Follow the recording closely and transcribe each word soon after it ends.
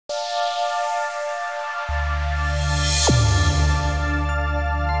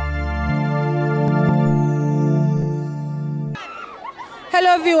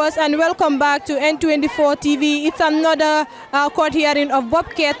Hello viewers and welcome back to N24 TV. It's another court hearing of Bob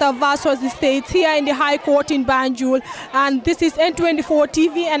KEITA versus the states here in the High Court in Banjul. And this is N24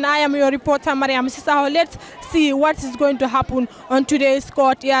 TV and I am your reporter Mariam Sisaho. Let's see what is going to happen on today's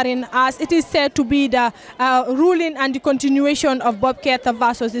court hearing, as it is said to be the ruling and the continuation of Bob KEITA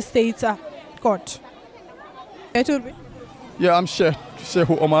versus the states court. Yeah, I'm Sheikh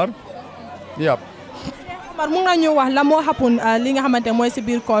Omar. Yep. Mun nañu wax la moo happen li nga xamante mooy ci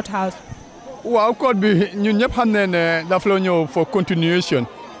biir court house. Waaw court bi ñun ñëpp xam nañ ne daf la ñëw for continuation.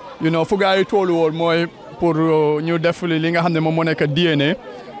 You know fu gaay toolu woon mooy pour ñu def li nga xam ne moom moo nekk DNA.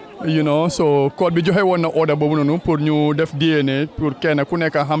 You know so court bi joxe woon na order boobu noonu pour ñu def DNA pour kenn ku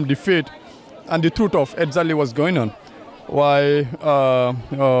nekk xam the fate and the truth of exactly what's going on. Why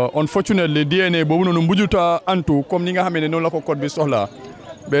unfortunately DNA boobu noonu mbujuta antu comme ni nga xam ne noonu la ko court bi soxla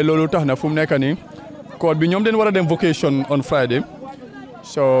ba loolu tax na fu mu nekk nii court bi ñoom den war a dem vacation on Friday,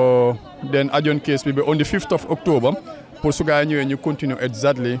 so then adjourn case bi on the 5th of October pour su gaa ñëwee ñu continue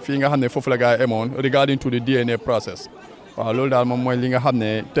exactly fii nga xam ne foofu la gaa emoon regarding to the DNA process. Waaw loolu daal moom mooy li nga xam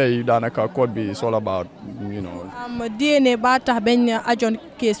ne tey daanaka court bi is all about, you know. DNA ba tax bañ adjourn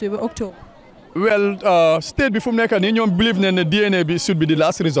case bi ba October. Well, state bi fu mu nekk nii ñoom believe ne DNA bi should be the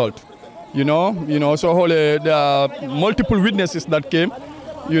last result. You know so xoolee there are multiple witnesses that came.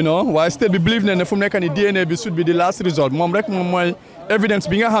 You know why state bi believe ne fu mu nekk nii DNA bi should be the last result moom rek moom mooy evidence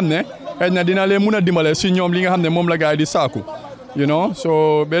bi nga xam ne xëy na dina leen mun a dimbale si ñoom li nga xam ne moom la gaay di saaku. You know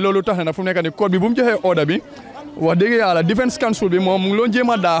so ba loolu tax na fu mu nekk nii court bi bu mu joxee order bi wax dëgg yàlla defense counsel bi moom mu ngi doon jéem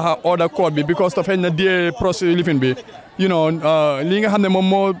a daaxa order court bi because of xëy na DA process lifin bi you know li nga xam ne moom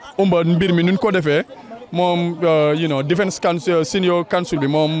moo ëmba mbir mi nuñ ko defee moom you know defense counsel senior counsel bi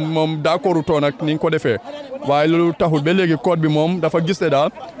moom d'accordu toon ak ni nga ko defee waaye loolu taxul ba léegi court bi moom dafa gis ne daal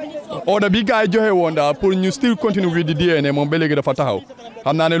order bi gars yi joxe woon daal pour ñu still continue with the DNA moom ba léegi dafa taxaw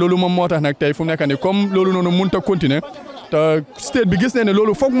xam naa ne loolu moom moo tax nag tey fu mu nekk nii comme loolu noonu mënut a continuer te state bi gis ne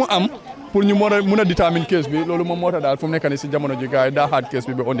loolu foog mu am pour ñu mun a determine case bi loolu moom moo tax daal fu mu nekk nii si jamono ji gars yi daa xaat case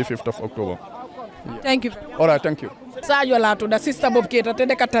bi on the 5th of October. Thank you. All right, thank you. Sadio laa tudd sister Bob KEITA te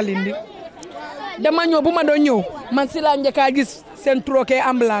dëkk Talindi dama ñëw bu ma doon ñëw man si laa njëkk a gis seen troquet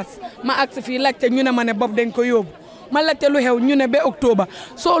ambulance ma agsi fii laajte ñu ne ma ne Bob dañ ko yóbbu ma laajte lu xew ñu ne ba October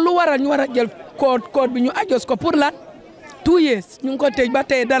soo lu waral ñu war a jël code bi ñu ajos ko pour lan 2 years ñu ngi ko tëj ba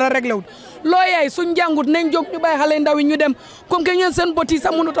tey dara réglé wut loo yaay suñ jàngut nañ jóg ñu bàyyi xale ndaw yi ñu dem comme que ñeen seen bot yi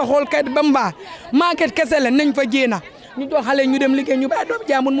sax mënut a xool kayit ba mbaa market kese leen nañ fa jéena ñu doon xale ñu dem liggéey ñu bàyyi doom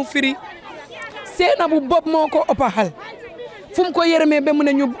jaamul mu firi seena bu Bob moo ko ëppaxal fu mu ko yërëmee ba mu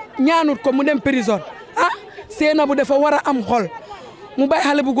ne ñu ñaanut ko mu dem prison seena bu dafa war a am xol mu bàyyi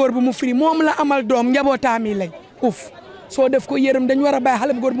xale bu góor bu mu firi moom la amal doom njabootaam yi lañ soo def ko yërëm dañ war a bàyyi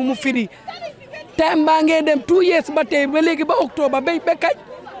xale bu góor bu mu firi time baa ngee dem 2 years ba tey ba léegi ba October ba kañ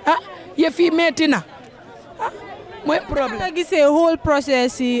yëf yi metti na mooy problème. nga gisee whole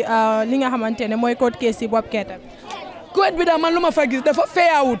process yi li nga xamante ne mooy court case yi Bob KEITA bi. court bi daal man lu ma fa gis dafa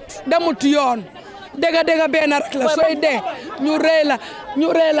feeyawut demut yoon. dëgg benn rek la sooy dee ñu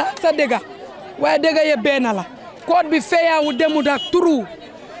rey la sa dëgg waaye dëgg ye benn la code bi feeyaawu demut ak turu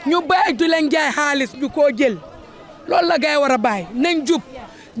ñu bàyyi du leen jaay xaalis bi koo jël loolu la gaay war a bàyyi nañ jub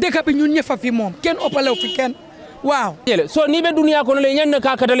dëkk bi ñun ñëfa fi moom kenn oppalew fi kenn waaw so ni be duniya kono le nyanna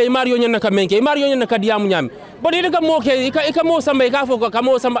ka katale mario nyanna ka menke mario nyanna ka diamu nyam bodi de ka mo ke ka mo samba ka fo ka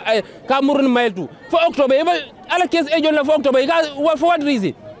mo samba ka murun mailtu fo october ala case e jonna fo october ka for what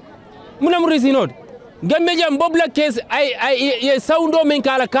reason munam reason not gambe jam bobla case ay ye saundo men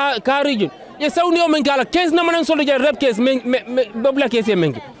kala ka region ye saundo men kala case na manan solo rep case men bobla case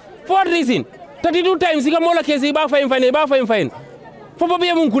men for what reason 32 times ka mola case ba fayin fo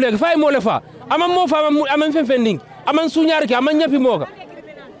bobe mun kule fay mo le fa aman mo fa aman fending aman suñar ke aman nyapi moga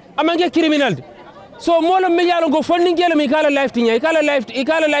aman ke criminal so mo lo me yalo go fonding gele mi kala life tinya kala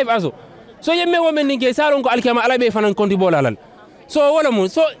life aso so yemme wo men ninge saron ko alkama alabe fanan konti bolalal so wala mun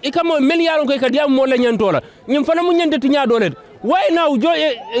so ikamo mel yalon ko kadi am mo la nyantola nyim fana mu nyande tinya dole way now jo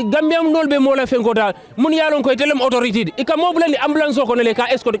gambiam nolbe mo la fenkota mun yalon ko telem autorité ikamo bulani ambulance ko ne le ka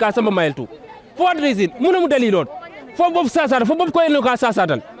escort ka samba mailtu for what reason munamu dalilot fo bob sasar fo bob ko en ka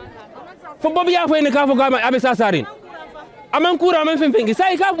sasatal fo bob ya fo en ka fo gama abe sasarin aman kura aman fengi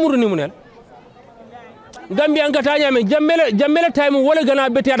sai ka muruni munel gambia ngata nyame jammela time wala gana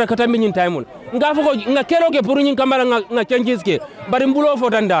beti ata kata min time nga fo ko nga keroke pour nyin kamara nga changes ke bari mbulo fo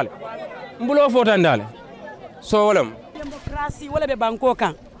tandale so walam demokrasi wala be banko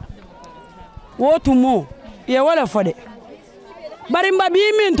kan wotu mo ye wala fode bari mbabi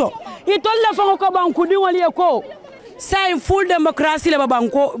minto itolla fo ko banku di wali ko sai full demokrasi le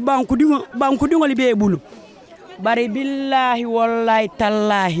banko banku di wali be bulu bari billahi wallahi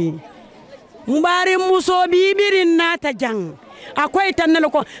tallahi mbari muso bibirin nata jang akoy tanel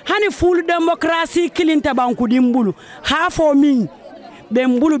ko hani full democracy kilinta banku dimbulu ha fo min be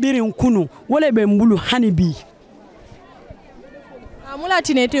mbulu birin kunu wala be mbulu hani bi amula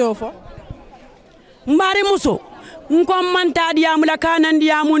tinete ofo mbari muso nko manta diamula kanan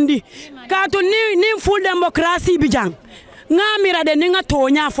diamundi kato ni full democracy bijang ngamira de ninga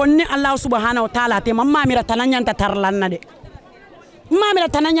tonya fonni Allah subhanahu wa ta'ala te mamma mira tananyanta tarlanna de mamira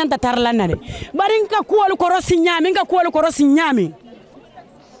tananyanta tarlanna de barinka kuwol korosi nyami nka kuwol korosi nyami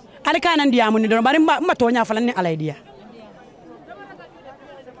alkanan diamundi don barin ma tonya falanni alaydiya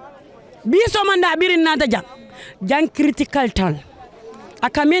biso manda birin nata jang critical tal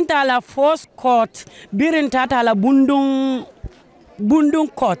akaminta la force court birin tata la bundung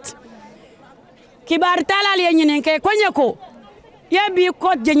court kibar tala le nyinen ke konye ko ya bi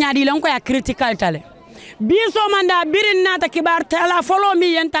court je nyaadi lan ko ya critical tale biso manda birin nata kibar tala follow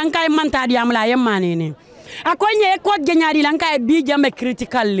mi yen tankay manta diam la yemani ni akonye court je nyaadi lan kay bi jambe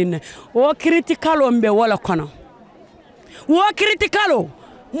critical lin o critical ombe wala kono wo critical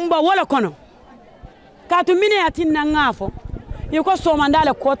mba wala kono katu mine atinna ngafo yiko so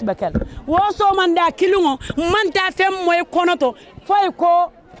mandale court bekel wo so manda kilungo manta fem moy kono to fay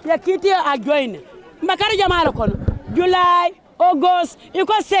ko yakiti a join mbakari jamala kono July August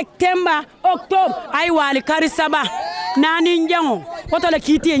iko September October ay wali kari saba nani njango woto la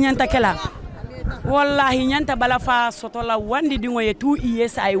kiti nyanta kala wallahi nyanta bala fa soto la wandi dingo ye 2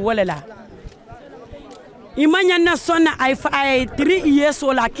 years ay wolela imanya na sonna ay 3 years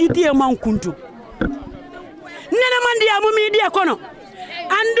wala kiti e man kuntu nena mandi ya mu media kono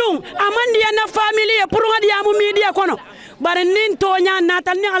andung amandi ya na family e pour ngadi ya mu media kono bare nin tonya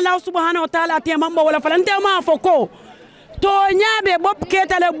natal ni Allah subhanahu wa ta'ala te mamba wala falante ma foko tonya be bop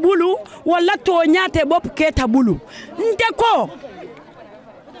keta le bulu wala tonya te bop keta bulu nte ko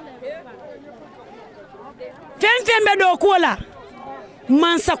fem be do ko la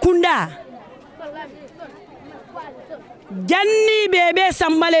man sakunda janni bebe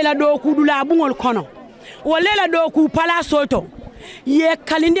sambale la do kudula bungol kono wala la do ku pala soto ye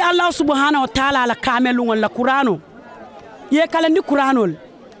kalindi Allah subhanahu wa ta'ala la kamelungol la qur'ano ye kalandi qur'anol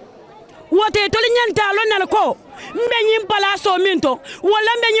wote tol nyanta lonal ko mbe nyim pala so minto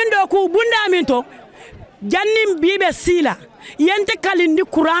wala mbe nyindo ku bunda minto jannim bibe sila yente kalindi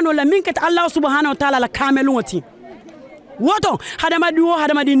qur'anol la minket Allah subhanahu wa ta'ala la kamelungoti woto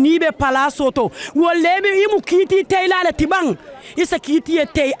hadama di nibe pala soto wolebe imu kiti tayla la tibang isa kiti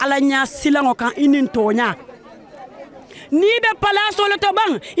tay ala nya silango kan inin tonya nibe palaso le to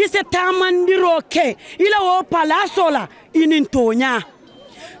bang ise tamandiro ke ila wo palaso la inin tonya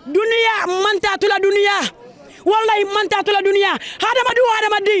dunia mantatu la dunia wallahi mantatu la dunia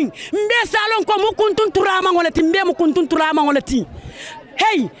hadama ding mbe salon ko mukuntun turama ngolati mbe mukuntun turama ngolati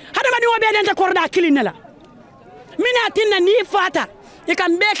hey hadama di wobe denta korda kilinela mina tinna ni fata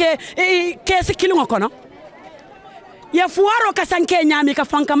ikambeke kesi kilungo kono ya fuaro kasanke nyami ka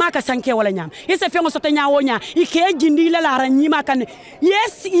fankama kasanke wala nyam ise fengo soto nyawonya ike jindi la la ranyima kan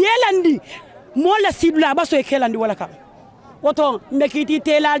yes yelandi mola sidula baso ekelandi wala ka woto mbekiti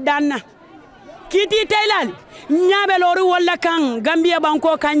telal danna kiti telal nyabe loru wala kan gambia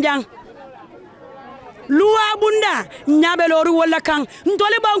banko kanjang luwa bunda nyabe loru wala kan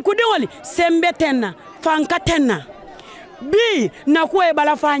ntole banku diwoli sembe tenna fanka tenna bi na kuwe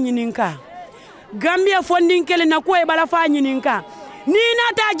bala fanyi ninka Gambia funding kele na kuwe bala fanyi ninka ni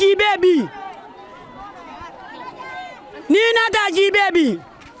nata jibebi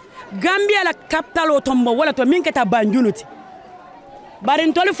Gambia la capital otombo wala to minketa banjunuti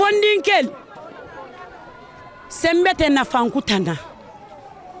barin toli funding kele sembete na fankutana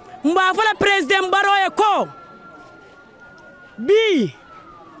mba fala president Baroye ko bi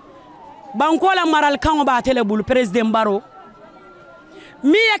bankola maral kango ba tele bulu president Baro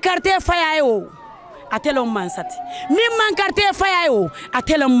mi ya carte fayayo atelo mansati mi man carte fayayo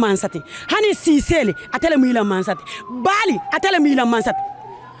atelo mansati hani sisele atelo mila mansati bali atelo mila mansati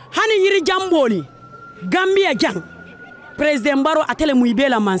hani yiri jamboli Gambia jang president Baro atelo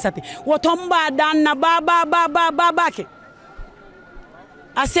muibela mansati wotomba danna baba ke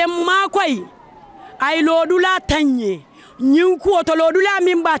asema koy ay lodula tanye nyinku oto lodula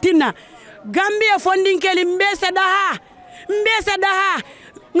min batina Gambia funding keli mbese daha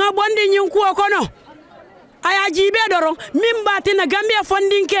nga bondi nyinku okono aya jibe doro min batina Gambia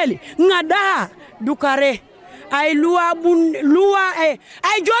funding keli nga daha dukare ay luwa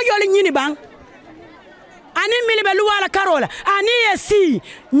ay jojoli nyini bang ani milibe luwa la karola ani yesi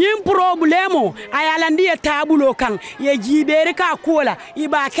nyim problemo ay alandi tabulo kan ye jibere ka kola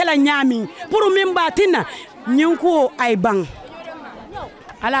iba kala nyami pour min batina ñu ko ay bang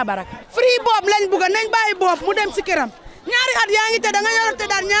ala baraka free bob lañ bëgg nañ bàyyi bob mu dem ci këram ñaari at yaa ngi te da nga ñoro te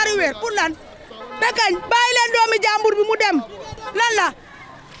daal ñaari weer pour lan bekañ bàyyi leen doomi jàmbur bi mu dem lan la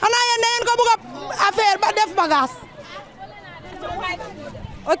xanaa yéen da ngeen ko bëgg affaire ba def bagage.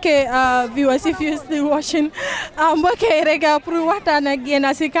 Okay, viewers, if you're still watching, okay, rega pour waxtaan ak yéen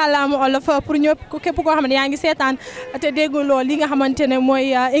si kàllaama Wolof pour ñëpp képp koo xam ne yaa ngi seetaan te dégguloo li nga xamante ne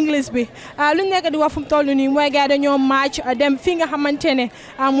mooy English bi lu nekk di wax fu mu toll nii mooy gars dañoo match dem fi nga xamante ne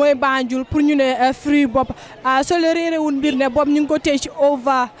mooy Banjul pour ñu ne free bopp soo leen réerewul mbir ne bopp ñu ngi ko tëj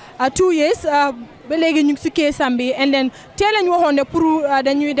over 2 years. ba léegi ñu ngi si keesam bi and then teel lañ waxoon ne pour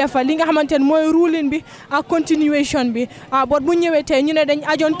dañuy def li nga xamante ne mooy ruling bi ak continuation bi bot bu ñëwee tey ñu ne dañ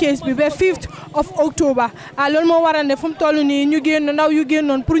ajoon kees bi ba 5th of October loolu moo waral ne fu mu toll nii ñu génn ndaw yu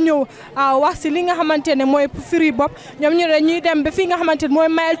génnoon pour ñëw wax si li nga xamante ne mooy free bopp ñoom ñu ne dañuy dem ba fi nga xamante ne mooy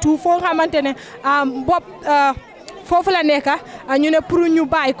mile 2 foo nga xamante ne bopp foofu la nekk ñu ne pour ñu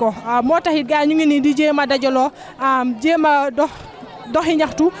bàyyi ko moo tax it gars ñu ngi nii di jéem a dajaloo jéem a doxi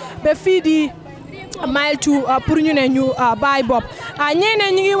ñaxtu ba fii di mile 2 pour ñu ne ñu bàyyi bopp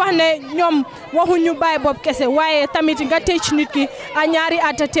ñeneen ñi ngi wax ne ñoom waxuñu bàyyi bopp kese waaye tamit nga tëj nit ki ñaari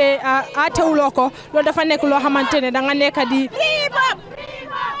at te atewuloo ko loolu dafa nekk loo xamante ne da nga nekk di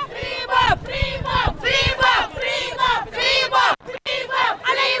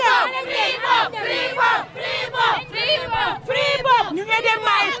ñu ngi dem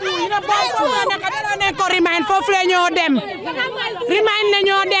mile 2 ñu ne boobu ne ko remind foofu la ñoo dem remind na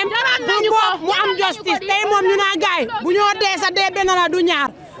ñoo dem pour mu am justice tey moom ñu naa gaay bu ñoo dee sa dee benn la du ñaar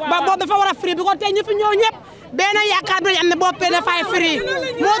ba boobu dafa war a free bi ko tey ñu fi ñëw ñëpp benn yaakaar nañ am ne boppee dafay free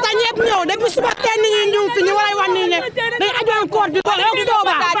moo tax ñëpp ñëw depuis suba tey nit ñi ñu fi ñu war a wax ni ne dañ ajoon court bi ko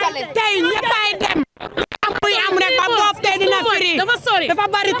October tey ñëppay dem muy am rek ba bopp tey dina free dafa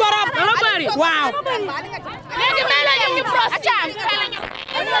bari torop waaw léegi may la ñu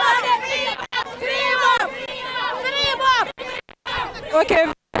okay.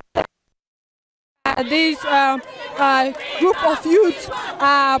 This group of youth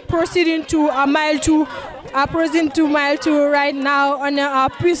are proceeding to mile 2. Proceeding to mile 2 right now on a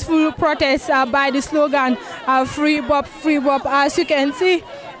peaceful protest by the slogan "Free Bob, Free Bob." As you can see,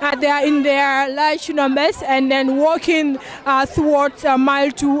 they are in their large numbers and then walking towards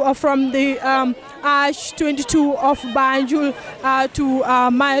mile 2 from the Arch 22 of Banjul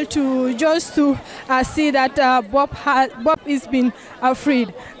to mile 2 just to see that Bob is been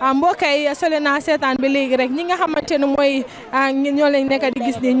freed. Mbokk yi soo leen seetaan ba léegi rek ñi nga xamante ne mooy ñoo leen nekk di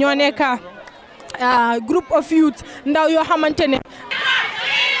gis ni ñoo nekk group of youth ndaw yoo xamante ne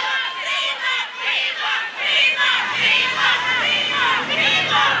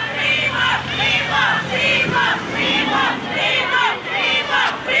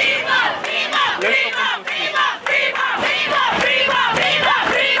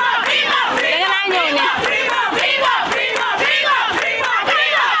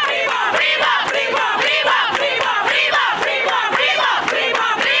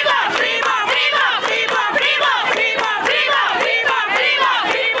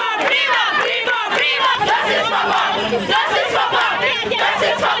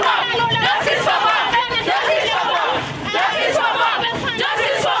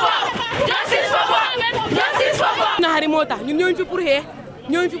ñun ñoo fi pour xee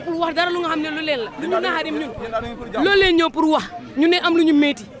ñoo fi pour wax dara lu nga xam ne lu leen la lu ñu naxarim ñun loolu leen ñëw pour wax ñu ne am lu ñu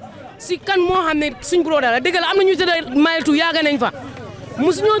métti si kan moo xam ne suñ bro dara dëgg la am na ñu tëdd mile 2 yaaga nañ fa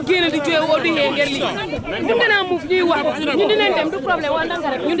musu ñoo génn di jooy woo di xee ngir lii ñu gënaa muuf ñuy wax ñu dinañ dem du problème waa ndànk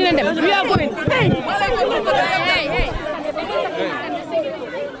rek ñu dinañ dem ñu yaa going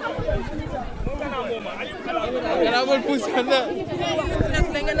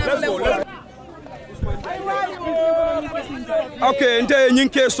Okay, nte ñing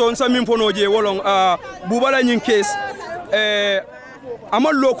case son sa min fono je wolong bubala ñing case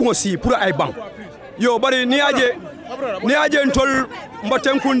amal lo ko si pour ay bank yo bari ni aje ntol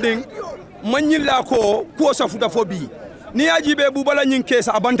mbaten kunding manyilla ko sa futa fobi ni aji be bubala ñing case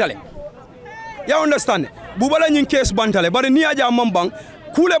abantale ya understand bubala ñing case bantale bari ni aja mamban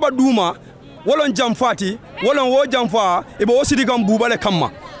kule ba duma wolon jamfati wolon wo jamfa e bo sidi kam bubale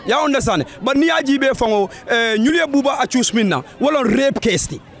kamma ya understand but ni ajibe fango nyulie buba accuse minna wolon rape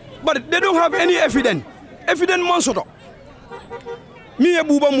case but they don't have any evidence monsoto mi e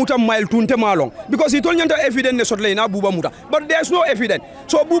buba muta mile tunte malong because he told nyanta evidence ne sotle na buba muta but there's no evidence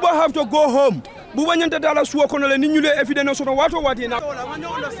so buba have to go home buba nyanta dala suwa kono le ni nyulie evidence soto wato wati na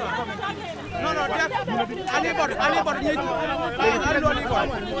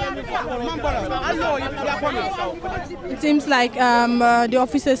It seems like the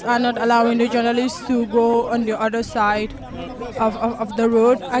officers are not allowing the journalists to go on the other side of the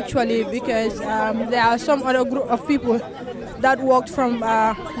road, actually, because there are some other group of people that walked from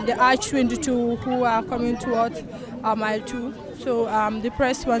the Arch 22 who are coming towards Mile 2. So the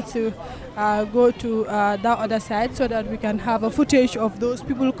press wants to go to that other side so that we can have a footage of those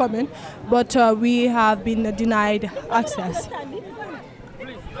people coming, but we have been denied access.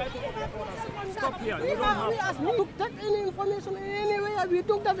 We took that any information anywhere. We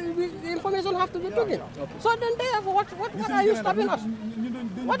took that. The information have to be taken. So then they have what are you stopping us?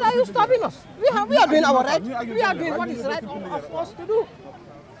 What are you stopping us? We are doing our right. We are doing what is right of us to do.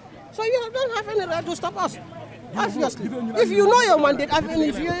 So you don't have any right to stop us. Obviously, if you know your mandate,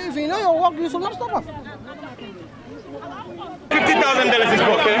 if you know your work, you should not stop us. $50,000 is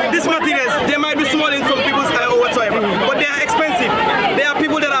broke. These materials, they might be small in some people's eye or whatsoever, but they are expensive. There are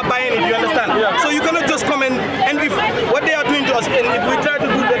people that are buying it, you understand? So you cannot just come and if what they are doing to us, and if we try to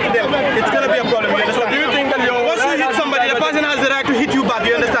do that to them, it's going to be a problem, you understand? So do you think that once you hit somebody, the person has the right to hit you back,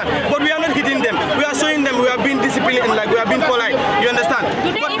 you understand? But we are not hitting them. We are showing them we are being disciplined and like we are being polite, you understand?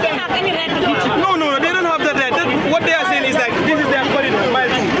 Do they even have any right to hit you? No, they don't have that right. What they are saying is like, this is their corridor,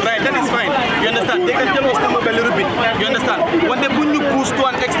 Mile 2, right? That is fine, you understand? They can tell us to move a little bit, you understand? When they put you push to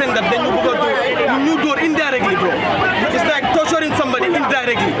an extent that then you do it indirectly, bro. It's like torturing somebody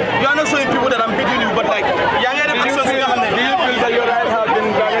indirectly. You are not showing people that I'm beating you, but like, do you feel that your rights have been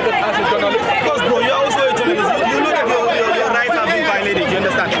violated as a journalist? Of course, bro, you're also a journalist. You know that your rights have been violated, you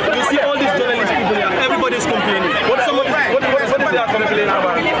understand? You see all these journalists people here, everybody's complaining. What is they are complaining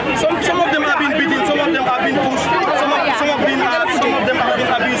about? Some of them have been beaten, some of them have been pushed, some of them have been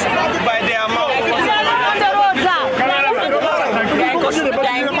abused by their mouth.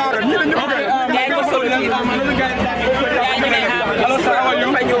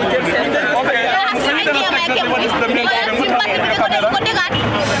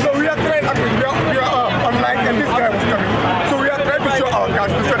 So we are trying we are online and this guy was coming. So we are trying to show our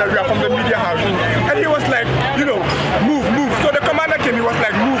cards to show that we are from the media house. And he was like, you know, move. So the commander came, he was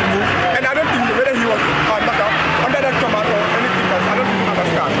like, move. And I don't think whether he was under that command or anything else, I don't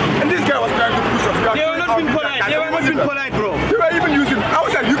understand. And this guy was trying to push us. They were not being polite. They were not being polite, bro. They were even using, I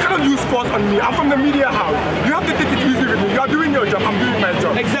was like, you cannot use force on me. I'm from the media house. You have to take it easy with me. You are doing your job, I'm doing my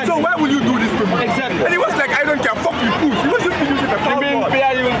job. Exactly. So why will you do this to me? Exactly. And he was like, I don't care, fuck you, push. He was just using the foul word. He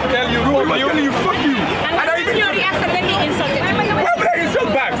was telling you, fuck you. And how did you react when he insulted you? Why would I insult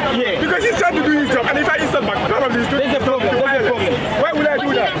back? Yeah. Because he's trying to do his job, and if I insult back, probably he's doing there's a problem. Why would I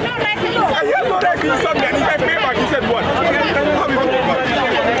do that? No right to do. He has no right to insult me, and if I pay back, he said what? How we go back?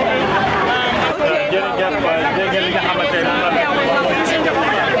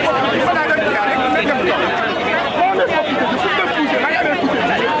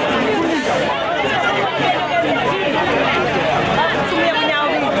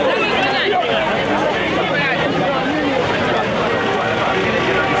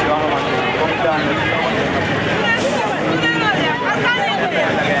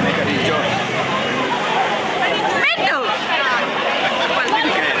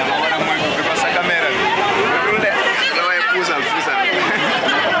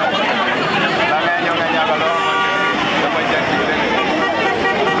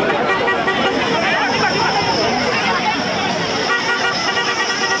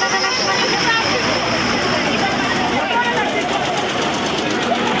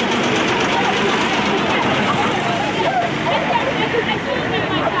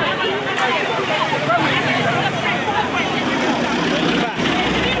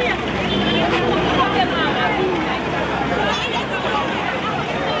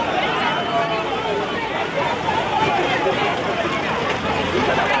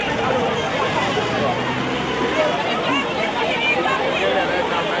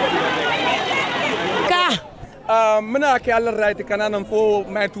 Mena ke Allah right kana nan fo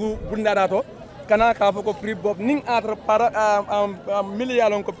maitu bundarato kana ka fo ko prix bob ning atra para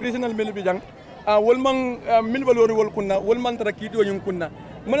million ko personal mil bi jang wolman mil valori wol kunna wolman tara kito yun kunna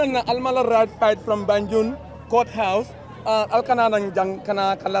mena na almala right fight from Banjul courthouse alkana nan jang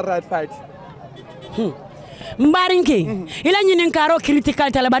kana kala right fight mbarinke ila nyinin karo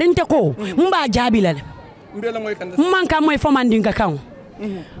critical tala barinte ko mba jabilal mbela moy kan man ka moy fomandinga kan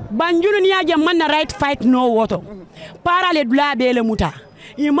Banjul ni aje man right fight no woto para le dula bele muta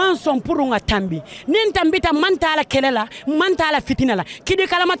iman son pour nga tambi nin tambita man tala kelela man tala fitina la kidi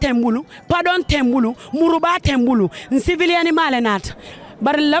kalama tembulu pardon tembulu muruba tembulu civilian male nat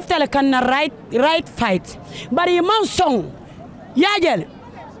bar laftale kan right fight bar iman son yajel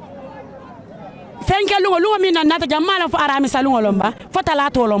fenke lungo min nata jamala fo arami salungo lomba fotala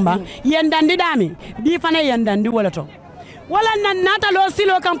to lomba yendandi dami bi fana yendandi wala to wala nan nata lo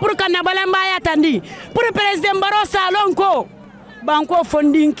silo kan pour kan balamba ya tandi pour president Barrow salon ko banko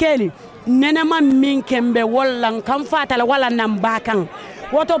fondin keli nenema min kembe wala kan fatala wala nan bakan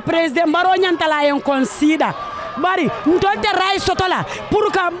woto president Barrow nyantala en consider bari ntote ray sotola pour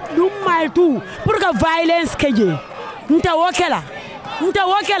ka dum maltu pour ka violence keje nta wokela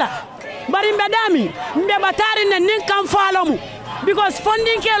bari mbedami mbe batari ne nin kan falomu because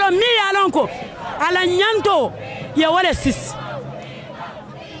funding kelo mi yalonko ala nyanto ye wala sis.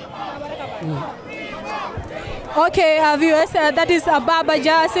 Okay, viewers, that is Baba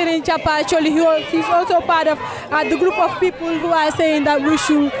Ja Serin Chapa. Actually, he's also part of the group of people who are saying that we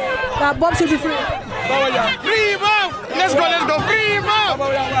should, Bob should be free. Free Bob! Let's go, free Bob!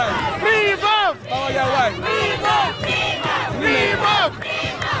 Free Bob! Free Bob! Free Bob!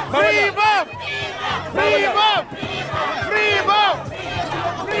 Free Bob! Free Bob! Free Bob! Free Bob! Free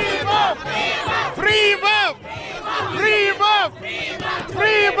Bob!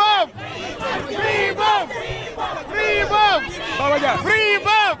 Free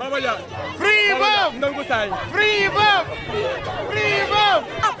Bob! Free Bob! Free Bob! Free Bob!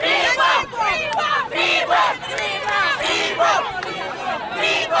 Free Bob! Free Bob! Free Bob!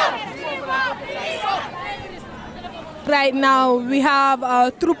 Free Bob! Right now, we have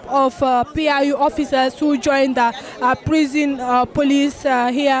a troop of PIU officers who joined the prison police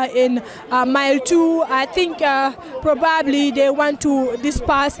here in Mile 2. I think probably they want to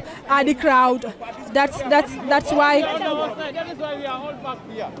disperse the crowd. That's why. That is why we are all back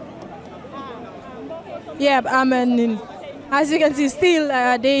here. Yeah, I mean, as you can see, still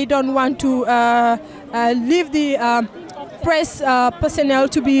they don't want to leave the press personnel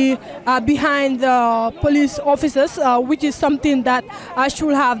to be behind the police officers, which is something that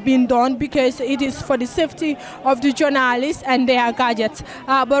should have been done because it is for the safety of the journalists and their gadgets.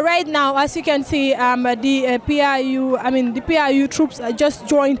 But right now, as you can see, the PIU troops just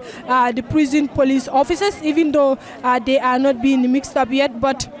joined the prison police officers, even though they are not being mixed up yet.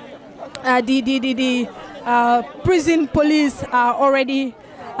 But the prison police are already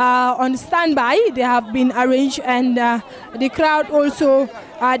on standby. They have been arranged, and the crowd also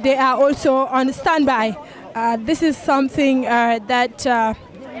they are also on standby. This is something that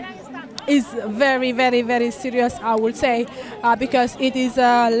is very, very, very serious, I would say, because it is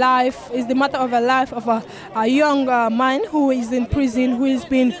the matter of a life of a young man who is in prison, who is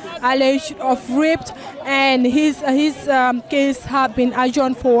being alleged of raped, and his case have been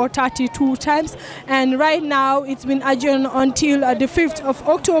adjourned for 32 times, and right now it's been adjourned until the 5th of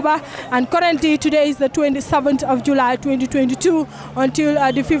October, and currently today is the 27th of July 2022 until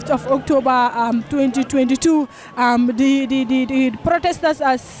the 5th of October 2022. The protesters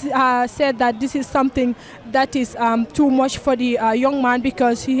said that this is something that is too much for the young man,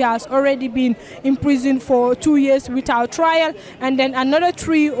 because he has already been in prison for 2 years without trial, and then another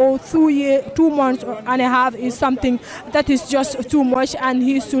 3 or 2 months and a half is something that is just too much, and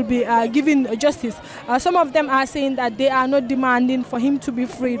he should be given justice. Some of them are saying that they are not demanding for him to be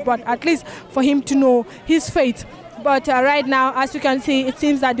freed, but at least for him to know his fate. But right now, as you can see, it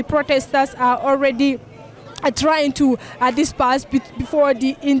seems that the protesters are already trying to disperse before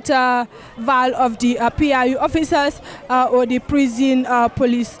the interval of the PIU officers or the prison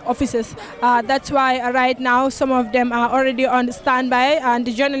police officers. That's why right now some of them are already on standby, and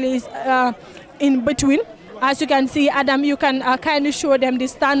the journalists in between. As you can see, Adam, you can kind of show them the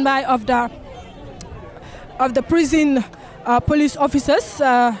standby of the prison police officers.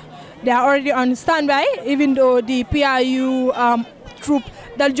 They are already on standby, even though the PIU troop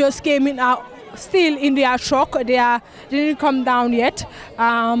that just came in are still in their shock. They didn't come down yet.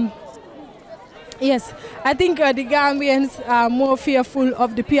 Yes, I think the Gambians are more fearful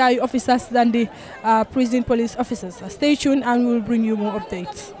of the PIU officers than the prison police officers. Stay tuned and we'll bring you more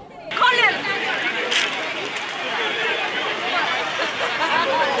updates.